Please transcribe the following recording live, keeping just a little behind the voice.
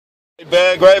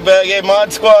Right back. Hey,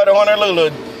 ModSquad,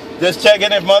 Honolulu. Just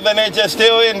checking if Mother Nature's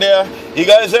still in there. You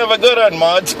guys have a good one,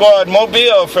 ModSquad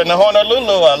Mobile from the Honolulu.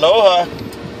 Aloha. Take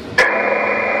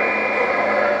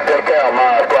care,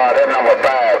 ModSquad. That's number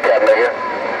 5, cat nigga.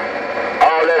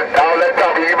 All that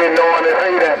talking you been doing this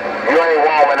evening, you ain't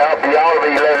warming up. You ought to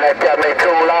be letting that cat nigga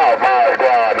cool out.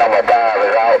 ModSquad number 5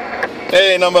 is out.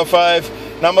 Hey, number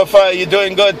 5. Number 5, you're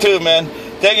doing good too, man.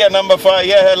 Take care, number 5.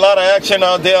 Yeah, had a lot of action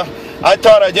out there. I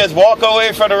thought I'd just walk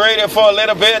away from the radio for a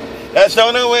little bit. That's the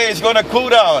only way it's going to cool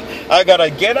down. I got to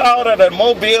get out of the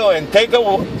mobile and take a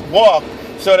walk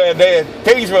so that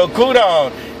things will cool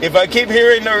down. If I keep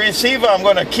hearing the receiver, I'm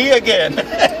going to key again.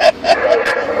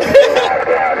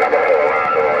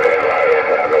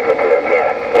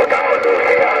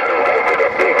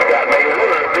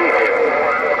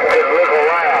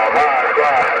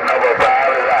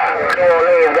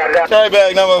 Right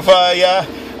back, number 5, yeah.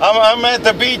 I'm at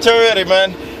the beach already,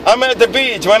 man. I'm at the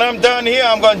beach. When I'm done here,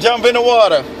 I'm going to jump in the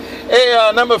water. Hey,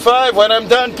 number 5, when I'm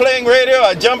done playing radio,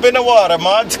 I jump in the water.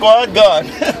 ModSquad gone.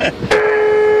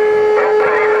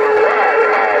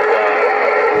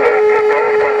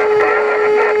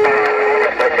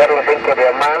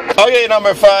 Okay,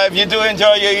 number 5, you do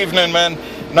enjoy your evening, man.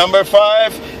 Number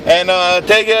 5, and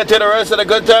take it to the rest of the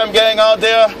good time gang out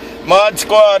there.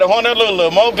 ModSquad,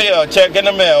 Honolulu, Mobile, check in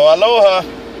the mail. Aloha.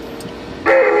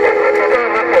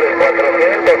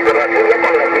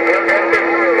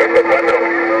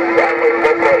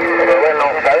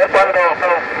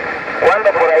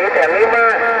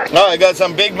 Oh, I got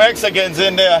some big Mexicans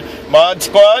in there.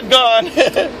 ModSquad gone.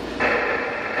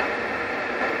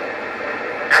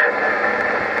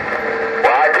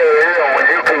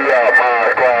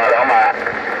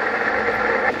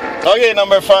 Okay,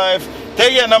 number 5.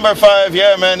 Take your number 5.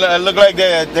 Yeah, man. Look like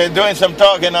they're doing some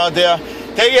talking out there.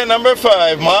 Take your number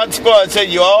 5. ModSquad said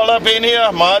you all up in here.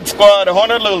 ModSquad,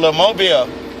 Honolulu, Mobile.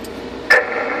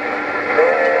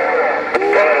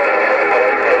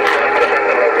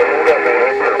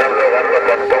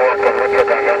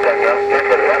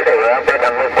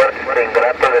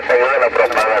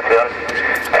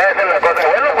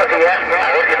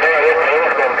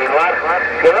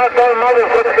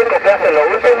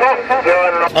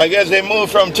 I guess they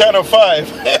moved from channel 5.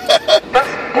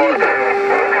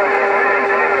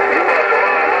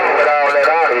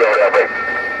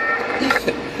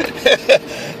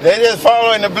 They just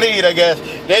following the bleed, I guess.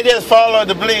 They just follow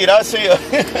the bleed. I see you.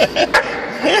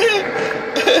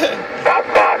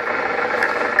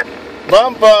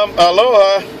 Bum bum.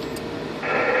 Aloha.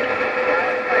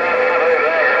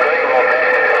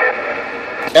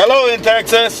 Hello in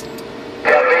Texas.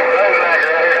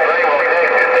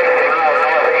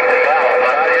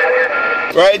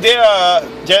 Right there,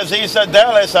 just east of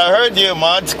Dallas. I heard you.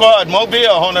 ModSquad,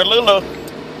 Mobile, Honolulu.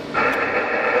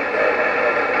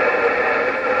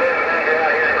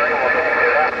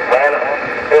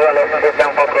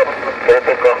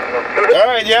 All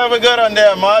right, you have a good one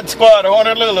there, ModSquad,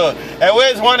 Honolulu. And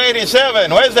where's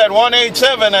 187? Where's that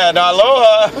 187 at?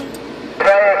 Aloha.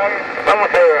 Vamos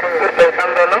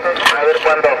pensando, ¿no? A ver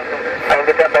cuándo hay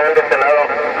invita también de este lado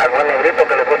algún negrito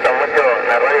que le gusta mucho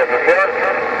la radiofusión.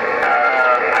 A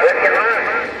ver quién más.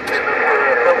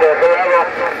 Esto por otro lado.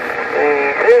 Y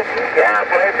sí, ya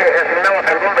por ahí asignamos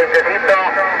algún 20cito,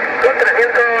 un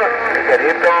 300,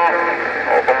 ligerito,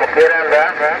 o como quieran,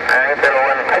 ¿verdad? Pero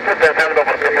bueno, hay que ir pensando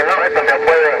porque si no, esto se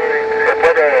puede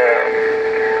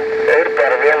ir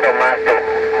perdiendo más tú.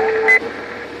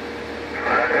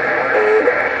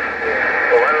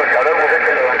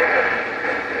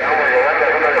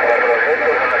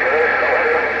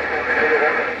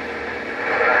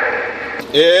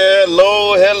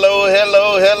 Hello, hello,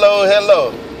 hello, hello,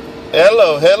 hello.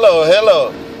 Hello, hello,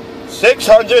 hello.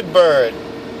 600 bird.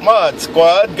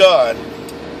 ModSquad gone.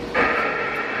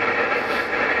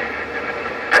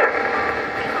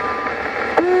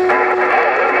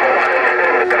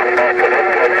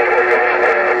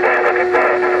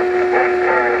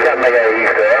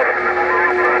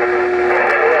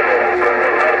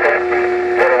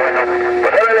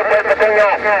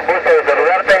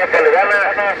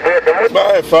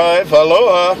 Bye, 5.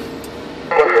 Aloha.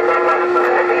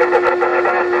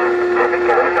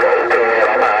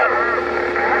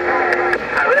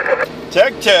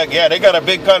 Check, check. Yeah, they got a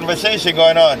big conversation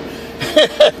going on.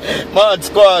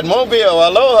 ModSquad, Mobile,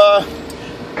 Aloha.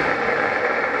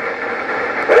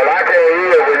 Well, I can't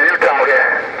hear when you talking.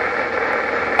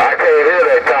 I can't hear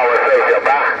that conversation.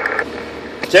 Bye.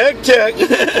 Check, check.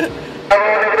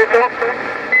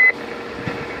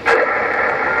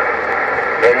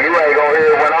 And you ain't gonna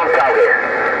hear when I'm talking.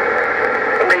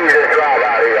 Let me just drive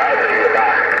out here. I'll see you.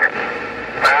 Bye.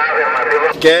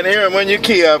 Can't hear him when you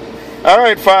key up. All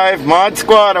right, 5,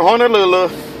 ModSquad, Honolulu.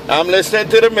 I'm listening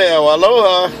to the mail.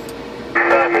 Aloha.